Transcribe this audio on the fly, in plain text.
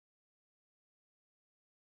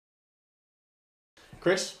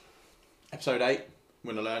Chris, episode 8,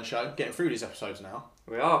 Win or Learn show. Getting through these episodes now.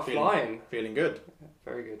 We are flying. Feeling good.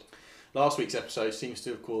 Very good. Last week's episode seems to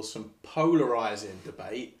have caused some polarising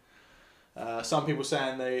debate. Some people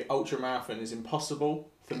saying the ultra marathon is impossible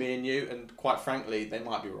for me and you, and quite frankly, they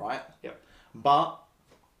might be right. Yep. But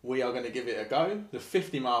we are going to give it a go. The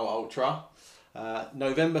 50-mile ultra,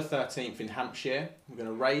 November 13th in Hampshire. We're going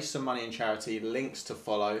to raise some money in charity. Links to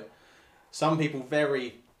follow. Some people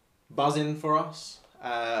very buzzing for us,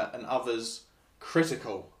 and others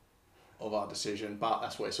critical of our decision, but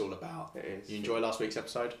that's what it's all about. It is. You enjoy last week's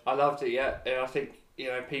episode? I loved it, yeah. And I think,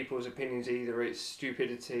 people's opinions, either it's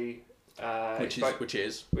stupidity, Which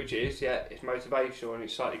is, it's motivational and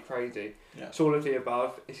it's slightly crazy. Yeah. It's all of the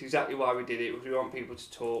above. It's exactly why we did it. We want people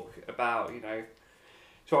to talk about,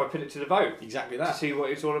 so I put it to the vote. Exactly To that. see what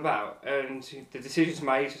it's all about. And the decision's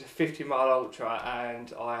made. It's a 50-mile ultra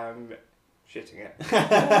and I am shitting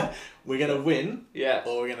it. We're going to win, Yeah.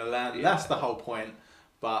 or we're going to learn. Yeah. That's the whole point.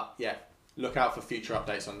 But yeah, look out for future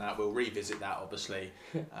updates on that. We'll revisit that, obviously.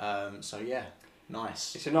 So yeah,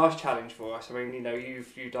 nice. It's a nice challenge for us. I mean,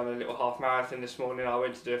 you've done a little half marathon this morning. I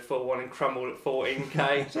went to do a full one and crumbled at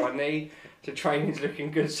 14k. So I need the training's looking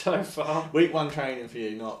good so far. Week 1 training for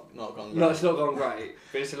you, not gone great. No, it's not gone great,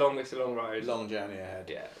 but it's a long road. Long journey ahead.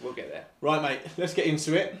 Yeah, we'll get there. Right, mate, let's get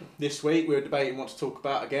into it. This week we're debating what to talk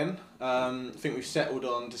about again. I think we've settled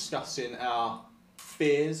on discussing our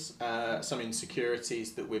fears, some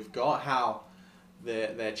insecurities that we've got, how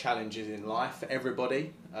their challenges in life for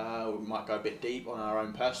everybody. We might go a bit deep on our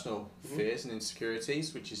own personal fears and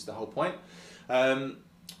insecurities, which is the whole point.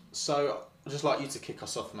 So I'd just like you to kick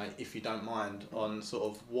us off, mate, if you don't mind, on sort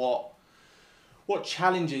of what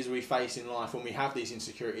challenges we face in life when we have these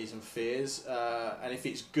insecurities and fears, and if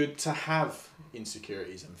it's good to have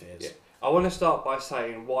insecurities and fears. Yeah. I want to start by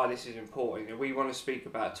saying why this is important. We want to speak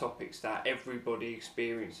about topics that everybody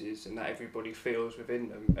experiences and that everybody feels within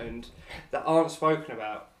them and that aren't spoken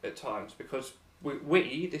about at times, because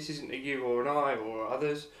we this isn't a you or an I or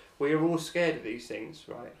others, we are all scared of these things,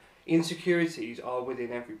 right? Insecurities are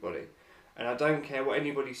within everybody. And I don't care what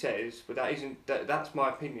anybody says, but that's my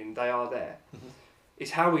opinion, they are there. Mm-hmm. It's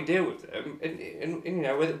how we deal with them,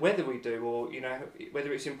 and whether we do or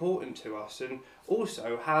whether it's important to us, and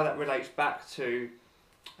also how that relates back to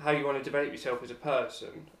how you want to develop yourself as a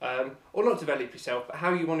person, or not develop yourself, but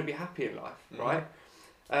how you want to be happy in life, right?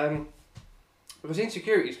 Because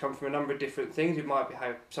insecurities come from a number of different things. It might be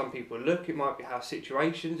how some people look, it might be how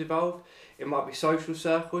situations evolve, it might be social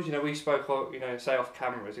circles. We spoke, say off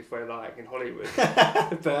camera as if we're like in Hollywood,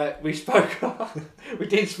 but we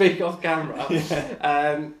did speak off camera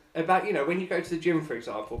about, when you go to the gym, for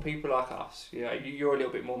example, people like us, you're a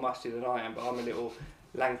little bit more musty than I am, but I'm a little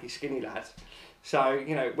lanky, skinny lad. So,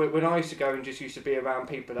 when I used to go and just used to be around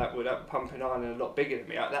people that were pumping iron and a lot bigger than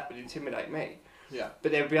me, that would intimidate me. Yeah.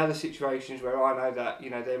 But there would be other situations where I know that,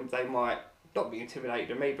 they might not be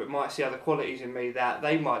intimidated of me, but might see other qualities in me that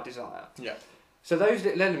they might desire. Yeah. So those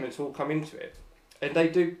little elements all come into it. And they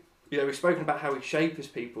do, we've spoken about how we shape as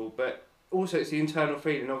people, but also it's the internal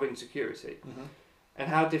feeling of insecurity. Mm-hmm. And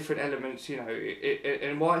how different elements,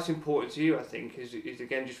 and why it's important to you, I think, is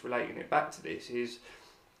again, just relating it back to this, is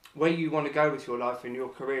where you want to go with your life and your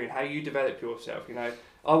career and how you develop yourself.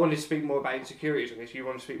 I wanted to speak more about insecurities on this, you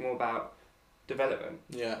want to speak more about development.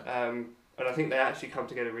 Yeah. And I think they actually come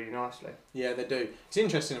together really nicely. Yeah, they do. It's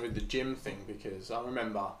interesting with the gym thing, because I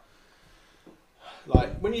remember,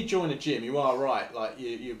 like, when you join a gym, you are right, like,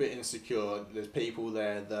 you're a bit insecure. There's people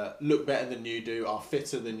there that look better than you do, are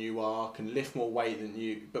fitter than you are, can lift more weight than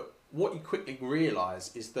you. But what you quickly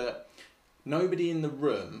realise is that nobody in the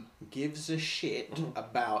room gives a shit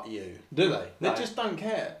about you, do they? They No. just don't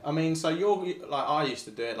care. I mean, so you're, like, I used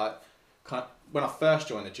to do it, like, kind of, when I first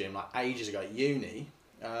joined the gym, like, ages ago at uni,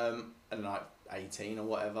 and like 18 or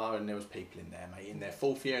whatever, and there was people in there, mate, in their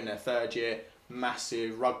 4th year and their 3rd year,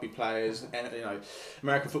 massive rugby players, and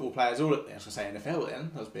American football players, all I was going to say NFL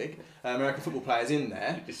then, that was big, American football players in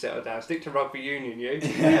there. You just settle down, stick to rugby union, you.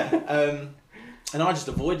 Yeah. And I just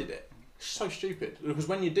avoided it. It's so stupid, because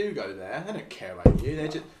when you do go there, they don't care about you, they're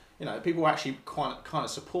just, people are actually kind of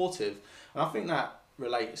supportive, and I think that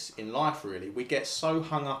relates in life, really. We get so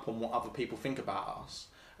hung up on what other people think about us.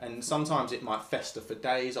 And sometimes it might fester for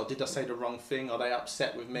days. Oh, did I say the wrong thing? Are they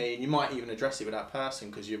upset with me? And you might even address it with that person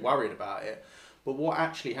because you're worried about it. But what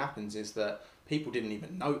actually happens is that people didn't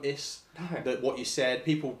even notice that what you said.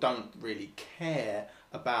 People don't really care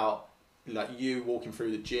about, like, you walking through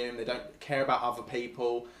the gym. They don't care about other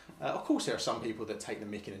people. Of course, there are some people that take the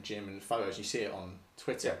mick in a gym and photos. You see it on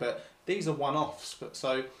Twitter. Yeah. But these are one-offs.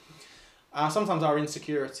 So sometimes our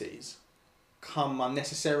insecurities come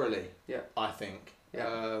unnecessarily, I think.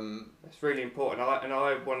 That's really important.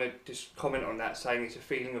 I want to just comment on that, saying it's a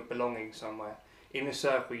feeling of belonging somewhere. In a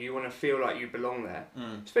circle, you want to feel like you belong there.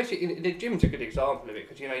 Especially in the gym's a good example of it,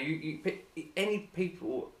 because you pick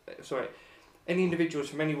any individuals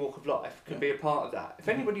from any walk of life can be a part of that. If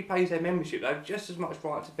anybody pays their membership, they have just as much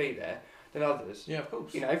right to be there than others. Yeah, of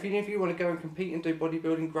course. If you want to go and compete and do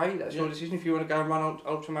bodybuilding, great. That's your decision. If you want to go and run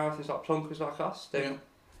ultra marathons like plonkers like us, then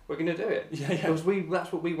we're going to do it. Because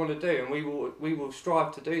that's what we want to do, and we will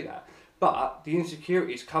strive to do that. But the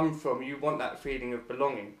insecurities come from you want that feeling of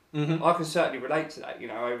belonging. I can certainly relate to that.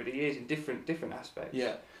 Over the years in different aspects.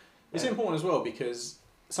 Yeah, it's important as well, because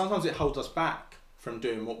sometimes it holds us back from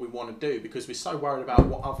doing what we want to do because we're so worried about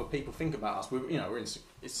what other people think about us.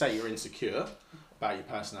 Say you're insecure about your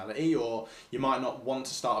personality, or you might not want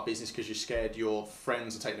to start a business because you're scared your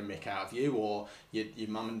friends will take the mick out of you, or your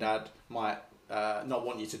mum and dad might not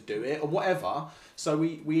want you to do it, or whatever. So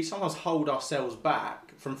we sometimes hold ourselves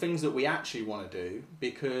back from things that we actually want to do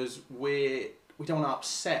because we don't want to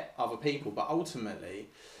upset other people. But ultimately,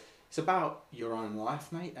 it's about your own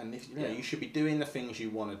life, mate. And if you should be doing the things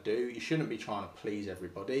you want to do. You shouldn't be trying to please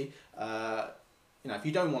everybody. If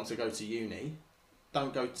you don't want to go to uni,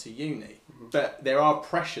 don't go to uni. But there are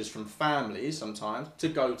pressures from families sometimes to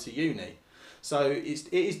go to uni. So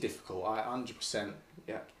it is difficult. I 100%.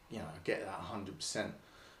 I get that 100%.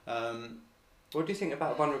 What do you think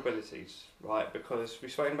about vulnerabilities, right? Because we've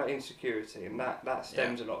spoken about insecurity, and that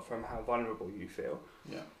stems a lot from how vulnerable you feel.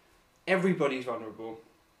 Yeah. Everybody's vulnerable.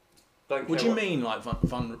 What do you mean, like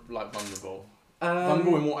vulnerable?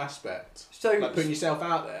 Vulnerable in what aspect? So, like putting yourself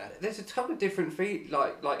out there. There's a couple of different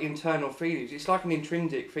like internal feelings. It's like an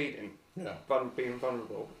intrinsic feeling. Yeah. Being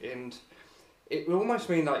vulnerable, and it will almost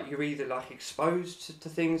mean like you're either like exposed to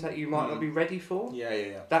things that you might not be ready for.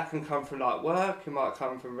 Yeah. That can come from like work. It might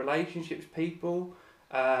come from relationships, people,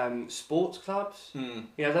 sports clubs.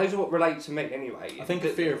 Those are what relate to me anyway. I think a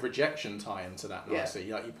fear of rejection tie into that nicely.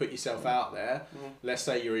 Like you put yourself out there. Let's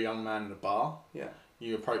say you're a young man in a bar. Yeah.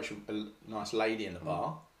 You approach a nice lady in the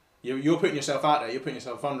bar. You're putting yourself out there. You're putting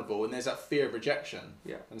yourself vulnerable, and there's that fear of rejection.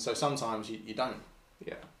 Yeah. And so sometimes you don't.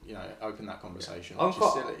 Yeah. Open that conversation. Which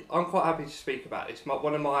is silly. I'm quite happy to speak about this.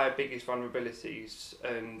 One of my biggest vulnerabilities,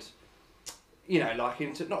 and like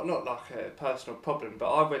into not like a personal problem,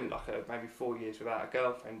 but I went like maybe 4 years without a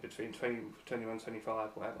girlfriend between 21, 25,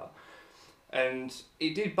 whatever. And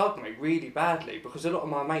it did bug me really badly because a lot of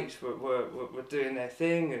my mates were doing their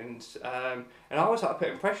thing, and I was like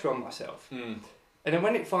putting pressure on myself. And then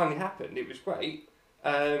when it finally happened, it was great.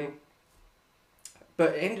 But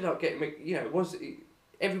it ended up getting me.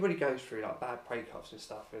 Everybody goes through like bad breakups and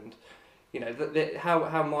stuff, and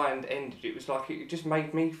how mine ended. It was like it just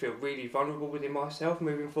made me feel really vulnerable within myself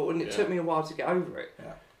moving forward, and it took me a while to get over it.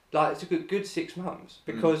 Yeah. Like it took a good 6 months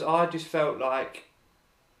because I just felt like,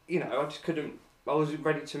 I just couldn't. I wasn't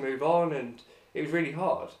ready to move on, and it was really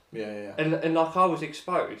hard. Yeah. And like I was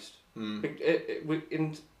exposed,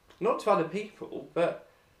 and not to other people, but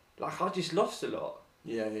like I just lost a lot.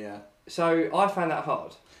 Yeah. So I found that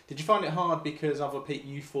hard. Did you find it hard because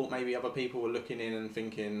you thought maybe other people were looking in and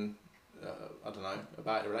thinking, I don't know,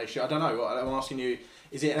 about the relationship? I don't know. I'm asking you,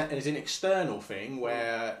 is it an external thing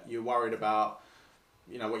where you're worried about,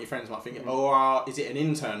 what your friends might think, or is it an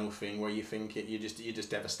internal thing where you think you're just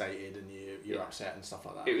devastated and you're upset and stuff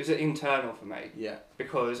like that? It was internal for me. Yeah.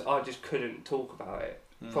 Because I just couldn't talk about it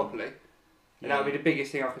properly. And that would be the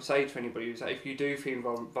biggest thing I could say to anybody is that if you do feel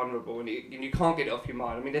vulnerable and you can't get it off your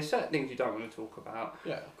mind, I mean, there's certain things you don't want to talk about.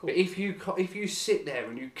 Yeah, cool. But if you sit there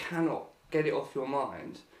and you cannot get it off your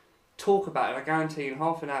mind, talk about it. And I guarantee in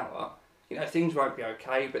half an hour, things won't be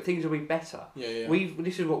okay, but things will be better. Yeah.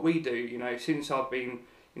 This is what we do. Since I've been,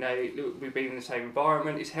 we've been in the same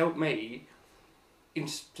environment. It's helped me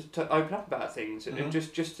to open up about things and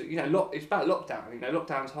just it's about lockdown.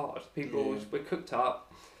 Lockdown's hard. People we're cooked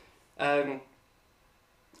up.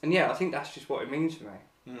 And I think that's just what it means for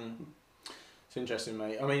me. It's interesting,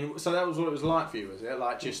 mate. I mean, so that was what it was like for you, was it?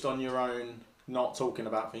 Like just on your own, not talking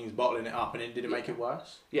about things, bottling it up, and then did it make it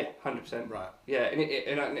worse? Yeah, 100%. Right. Yeah,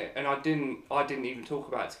 and I didn't even talk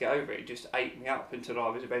about it to get over it. It just ate me up until I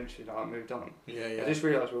was eventually moved on. Yeah. I just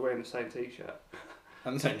realised we're wearing the same t-shirt.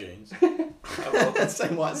 And the same jeans.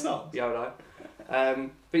 Same white socks. Yeah, I know.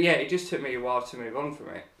 But yeah, it just took me a while to move on from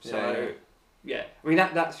it. So. Yeah, I mean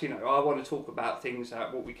that's I want to talk about things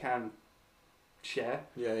that what we can share.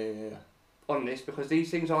 Yeah. On this, because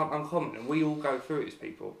these things aren't uncommon, and we all go through it as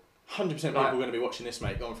people. 100% people are going to be watching this,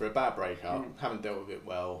 mate, going through a bad breakup, haven't dealt with it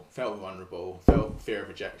well, felt vulnerable, felt fear of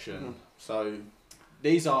rejection. So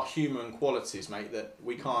these are human qualities, mate, that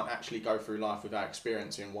we can't actually go through life without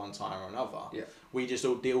experiencing one time or another. Yeah. We just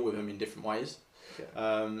all deal with them in different ways.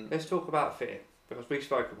 Yeah. Let's talk about fear, because we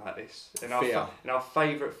spoke about this in our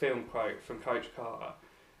favourite film quote from Coach Carter.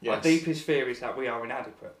 Yes. Our deepest fear is that we are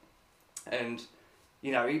inadequate, and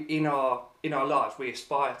you know, in our lives we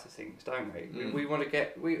aspire to things, don't we? We want to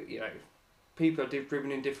get people are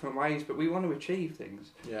driven in different ways, but we want to achieve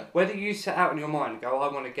things. Yeah. Whether you set out in your mind and go,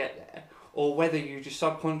 I want to get there, or whether you just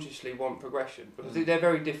subconsciously want progression, because they're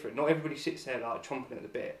very different. Not everybody sits there like chomping at the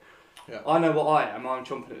bit. Yeah. I know what I am. I'm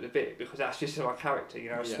chomping at the bit because that's just my character. You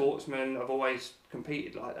know, a sportsman. I've always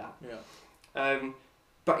competed like that. Yeah.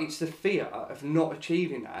 But it's the fear of not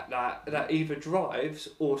achieving that either drives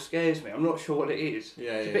or scares me. I'm not sure what it is.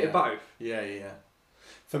 Yeah, it's a bit of both. Yeah.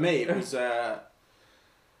 For me, it was.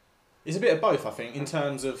 It's a bit of both, I think, in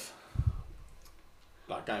terms of,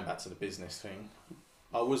 like, going back to the business thing.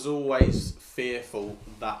 I was always fearful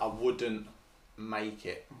that I wouldn't make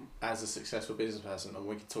it as a successful business person, and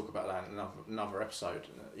we could talk about that in another episode,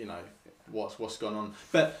 you know, what's gone on.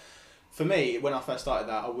 But for me, when I first started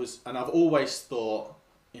that, I've always thought,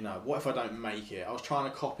 you know, what if I don't make it? I was trying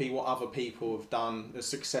to copy what other people have done, the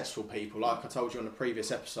successful people, like I told you on the previous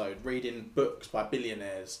episode, reading books by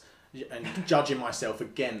billionaires, and judging myself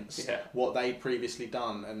against what they'd previously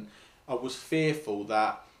done. And I was fearful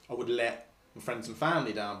that I would let my friends and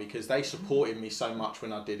family down, because they supported me so much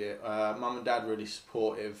when I did it. Mum and Dad really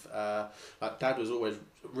supportive. Like, Dad was always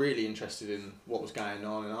really interested in what was going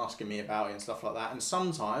on and asking me about it and stuff like that. And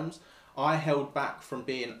sometimes I held back from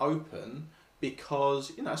being open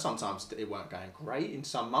because, you know, sometimes it weren't going great in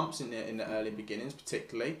some months, in the early beginnings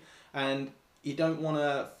particularly. And you don't want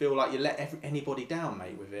to feel like you let anybody down,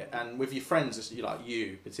 mate, with it. And with your friends,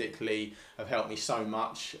 you particularly have helped me so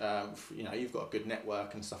much. You know, you've got a good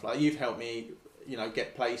network and stuff like that. You've helped me, you know,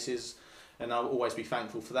 get places, and I'll always be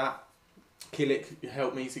thankful for that. Killick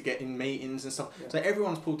helped me to get in meetings and stuff. Yeah. So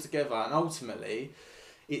everyone's pulled together, and ultimately,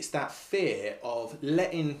 it's that fear of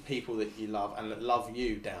letting people that you love and that love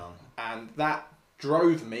you down. And that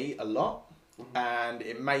drove me a lot. And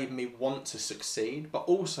it made me want to succeed, but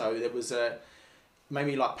also there was made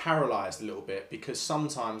me like paralysed a little bit, because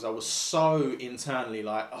sometimes I was so internally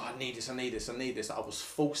like, oh, I need this, that I was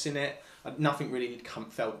forcing it. Nothing really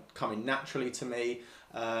felt coming naturally to me,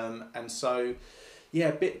 and so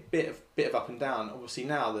yeah, bit of up and down. Obviously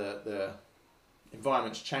now the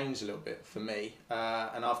environment's changed a little bit for me,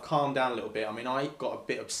 and I've calmed down a little bit. I mean, I got a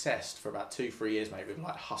bit obsessed for about 2-3 years maybe with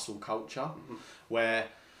like hustle culture, where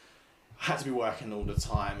I had to be working all the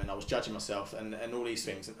time, and I was judging myself and all these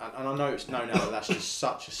things. And I know now that that's just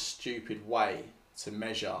such a stupid way to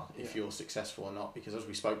measure if you're successful or not, because as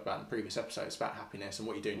we spoke about in the previous episode, it's about happiness and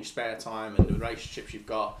what you do in your spare time and the relationships you've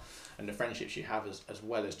got and the friendships you have, as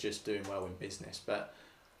well as just doing well in business. But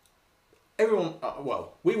everyone,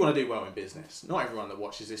 we want to do well in business. Not everyone that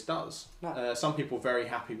watches this does. No. Some people are very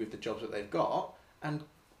happy with the jobs that they've got, and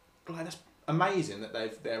like, that's amazing that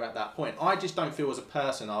they're at that point. I just don't feel as a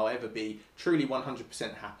person I'll ever be truly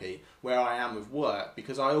 100% happy where I am with work,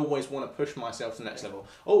 because I always want to push myself to the next level.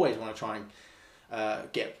 Always want to try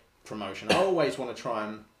and get promotion. I always want to try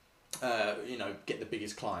and get the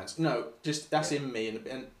biggest clients. No, just that's in me,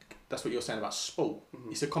 and that's what you're saying about sport.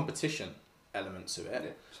 It's a competition element to it.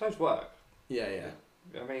 Yeah. So it's work. Yeah.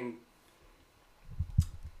 I mean,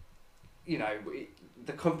 you know,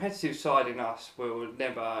 the competitive side in us will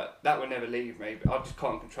never leave me, but I just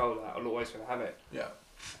can't control that. I'll always going to have it. Yeah.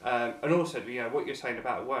 And also, you know, what you're saying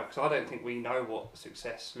about work, because I don't think we know what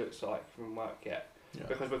success looks like from work yet,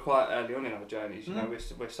 because we're quite early on in our journees. You know,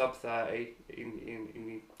 we're sub 30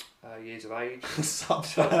 in years of age. Sub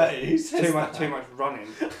 30. Too much running.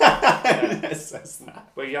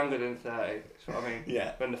 We're younger than 30. That's what I mean.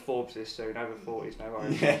 Yeah. When the Forbes is soon over 40s, no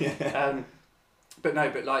worries. Yeah. But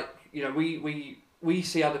like, you know, we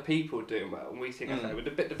see other people doing well, and we think, okay, well,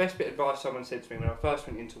 the best bit of advice someone said to me when I first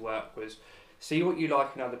went into work was, see what you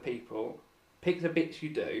like in other people, pick the bits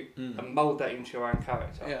you do, and mould that into your own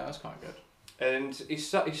character. Yeah, that's quite good. And it's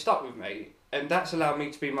stuck with me, and that's allowed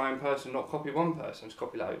me to be my own person, not copy one person's,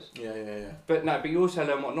 copy loads. Yeah. But you also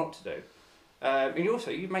learn what not to do. And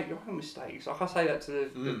you make your own mistakes. Like I say that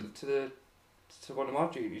to one of my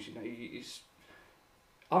juniors, you know,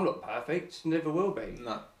 I'm not perfect, never will be.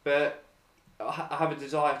 No. But I have a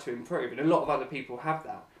desire to improve, and a lot of other people have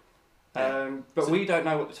that. But we don't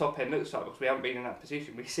know what the top end looks like because we haven't been in that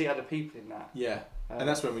position. We see other people in that. Yeah, and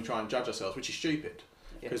that's when we try and judge ourselves, which is stupid,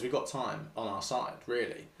 because we've got time on our side,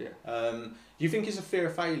 really. Yeah. Do you think it's a fear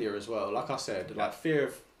of failure as well? Like I said, like fear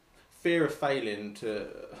of failing to...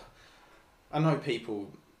 I know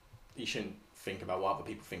people, you shouldn't think about what other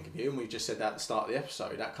people think of you, and we've just said that at the start of the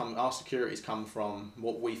episode. Our securities come from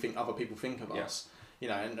what we think other people think of us. You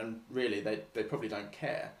know, and really they probably don't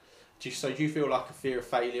care. Do you feel like a fear of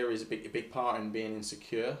failure is a big part in being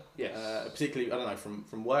insecure? Yes. Particularly, I don't know,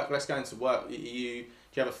 from work. Let's go into work. Do you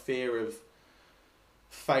have a fear of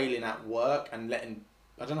failing at work and letting?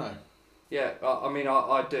 I don't know. Yeah, I mean,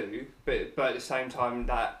 I do, but at the same time,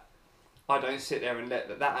 that I don't sit there and let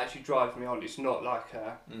that actually drives me on. It's not like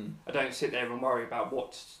I don't sit there and worry about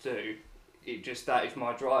what to do. It just, that is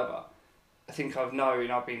my driver. I think I've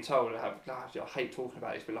been told I hate talking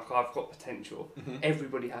about this, but like, I've got potential. Mm-hmm.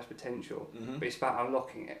 Everybody has potential, but it's about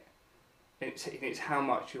unlocking it. And it's how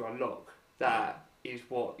much you unlock that is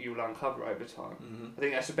what you'll uncover over time. Mm-hmm. I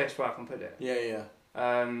think that's the best way I can put it. Yeah.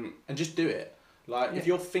 And just do it. Like, if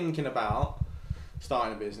you're thinking about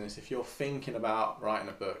starting a business, if you're thinking about writing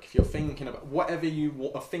a book, if you're thinking about whatever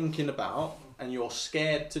you are thinking about and you're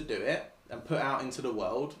scared to do it and put out into the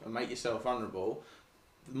world and make yourself vulnerable,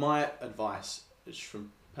 my advice is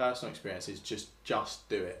from personal experience is just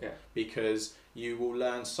do it. Yeah. Because you will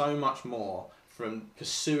learn so much more from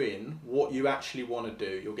pursuing what you actually want to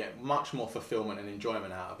do. You'll get much more fulfillment and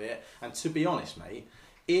enjoyment out of it. And to be honest, mate,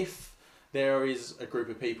 if there is a group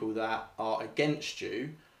of people that are against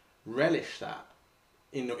you, relish that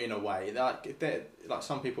in a way. Like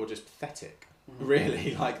some people are just pathetic,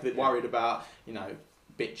 really. Like they're worried about,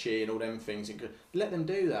 bitchy and all them things. Let them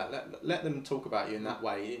do that. Let them talk about you in that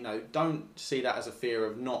way. Don't see that as a fear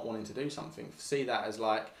of not wanting to do something. See that as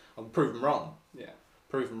like, I'll prove them wrong. Yeah.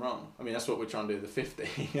 Prove them wrong. I mean, that's what we're trying to do with the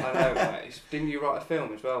 50. I know, mate. Didn't you write a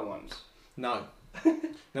film as well once? No.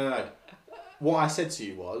 No. What I said to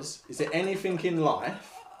you was, is there anything in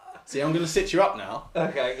life... See, I'm going to sit you up now.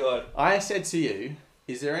 Okay, go on. I said to you,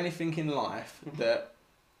 is there anything in life that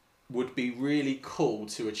would be really cool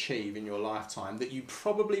to achieve in your lifetime that you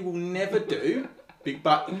probably will never do,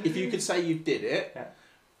 but if you could say you did it,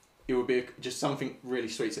 it would be just something really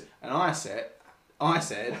sweet. And I said,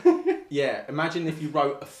 yeah, imagine if you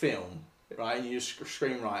wrote a film, right, and you're a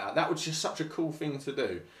screenwriter. That was just such a cool thing to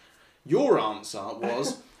do. Your answer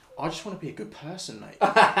was, I just want to be a good person, mate.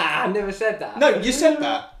 I never said that. No, you said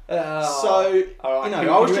that. So, right.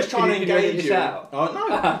 I was just trying to engage you. Oh, no,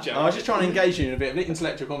 I was just trying to engage you in a bit of an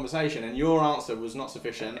intellectual conversation, and your answer was not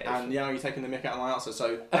sufficient, and you're taking the mick out of my answer,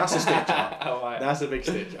 so that's a stitch up. Right. That's a big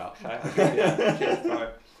stitch up.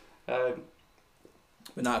 But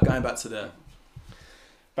now, going back to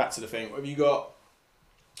the thing, have you got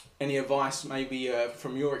any advice, maybe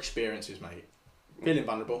from your experiences, mate? Feeling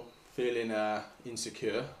vulnerable, feeling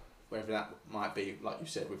insecure, whether that might be, like you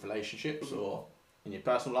said, with relationships or in your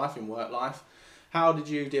personal life, in work life. How did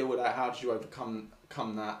you deal with that? How did you overcome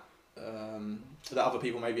that? That other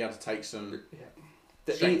people may be able to take some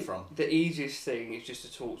strength from. The easiest thing is just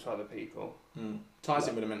to talk to other people. Ties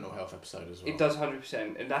in with a mental health episode as well. It does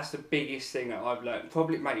 100%, and that's the biggest thing that I've learned.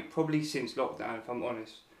 Probably since lockdown, if I'm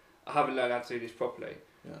honest. I haven't learned how to do this properly.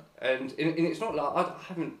 Yeah. And it's not like I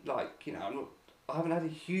haven't I haven't had a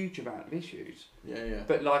huge amount of issues. Yeah.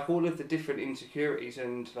 But like all of the different insecurities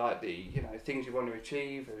and like the things you want to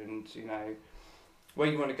achieve and where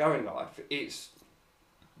you want to go in life,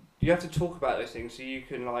 you have to talk about those things so you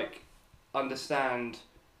can like understand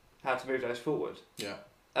how to move those forward. Yeah.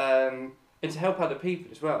 And to help other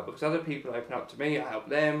people as well, because other people open up to me, I help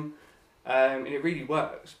them, and it really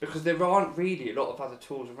works because there aren't really a lot of other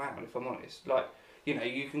tools around. If I'm honest, like.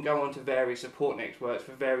 You can go on to various support networks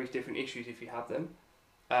for various different issues if you have them,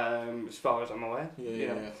 as far as I'm aware.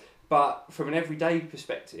 Yeah. But from an everyday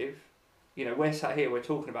perspective, we're sat here, we're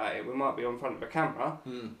talking about it, we might be on front of a camera,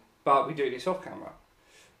 but we do this off camera.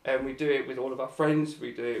 And we do it with all of our friends,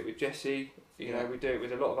 we do it with Jesse, we do it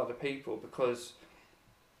with a lot of other people because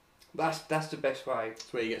that's the best way.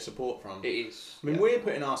 It's where you get support from. It is. I mean, we're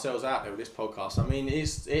putting ourselves out there with this podcast. I mean,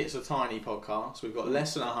 it's a tiny podcast. We've got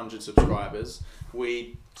less than 100 subscribers.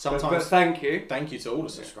 We sometimes... But thank you. Thank you to all the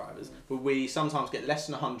subscribers. But we sometimes get less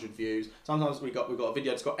than 100 views. Sometimes we've got a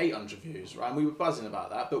video that's got 800 views, right? And we were buzzing about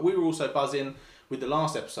that. But we were also buzzing with the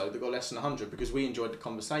last episode that got less than 100 because we enjoyed the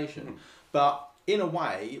conversation. But in a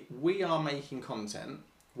way, we are making content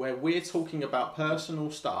where we're talking about personal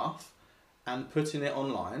stuff and putting it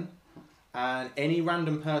online. And any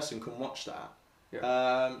random person can watch that.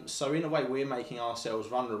 Yeah. So in a way, we're making ourselves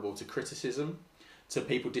vulnerable to criticism, to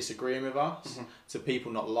people disagreeing with us, to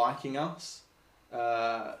people not liking us,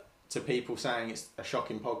 to people saying it's a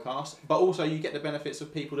shocking podcast. But also you get the benefits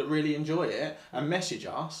of people that really enjoy it and message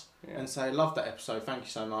us and say, love that episode, thank you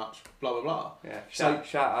so much, blah, blah, blah. Yeah.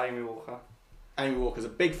 Shout out Amy Walker. Amy Walker's a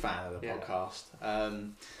big fan of the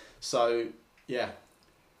podcast. So, yeah.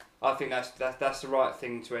 I think that's the right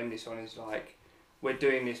thing to end this on. Is like we're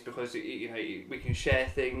doing this because we can share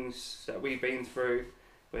things that we've been through,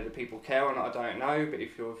 Whether people care or not, I don't know. But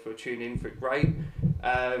if you're tuning in for it, great.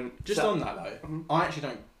 Just on that though, I actually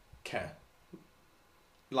don't care.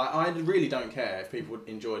 Like, I really don't care if people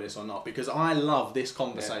enjoy this or not, because I love this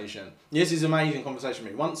conversation. Yeah. This is an amazing conversation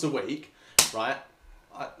for me. Once a week, right?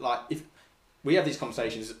 If we have these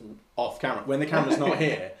conversations off camera when the camera's not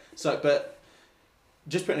here. So, but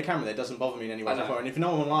just putting a camera there doesn't bother me in any way. And if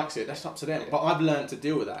no one likes it, that's up to them. Yeah. But I've learned to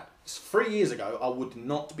deal with that. 3 years ago, I would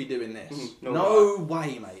not be doing this. No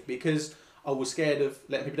way, mate. Because I was scared of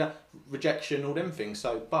letting people down, rejection, all them things.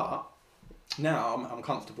 So, but now I'm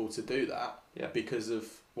comfortable to do that. Yeah. Because of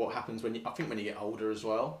what happens when when you get older as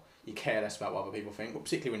well, you care less about what other people think. Well,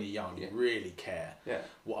 particularly when you're young, you really care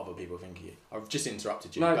what other people think of you. I've just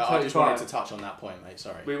interrupted you, but I just wanted to touch on that point, mate.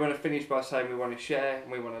 Sorry. We want to finish by saying we want to share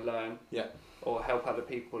and we want to learn. Yeah. Or help other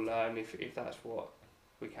people learn if that's what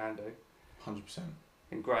we can do. 100%.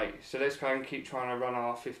 And great. So let's go and keep trying to run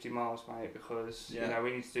our 50 miles, mate, because you know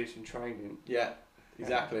we need to do some training. Yeah,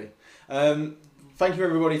 exactly. Thank you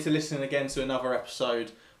everybody to listening again to another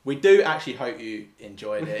episode. We do actually hope you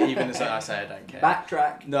enjoyed it, even as I say I don't care.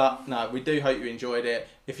 Backtrack. No, we do hope you enjoyed it.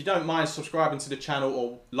 If you don't mind subscribing to the channel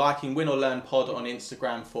or liking Win or Learn Pod on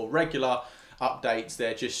Instagram for regular updates.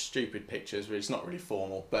 They're just stupid pictures, it's not really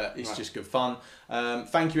formal, but it's just good fun.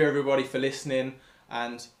 Thank you everybody for listening,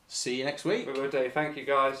 and see you next week. We will do. Thank you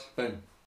guys. Boom.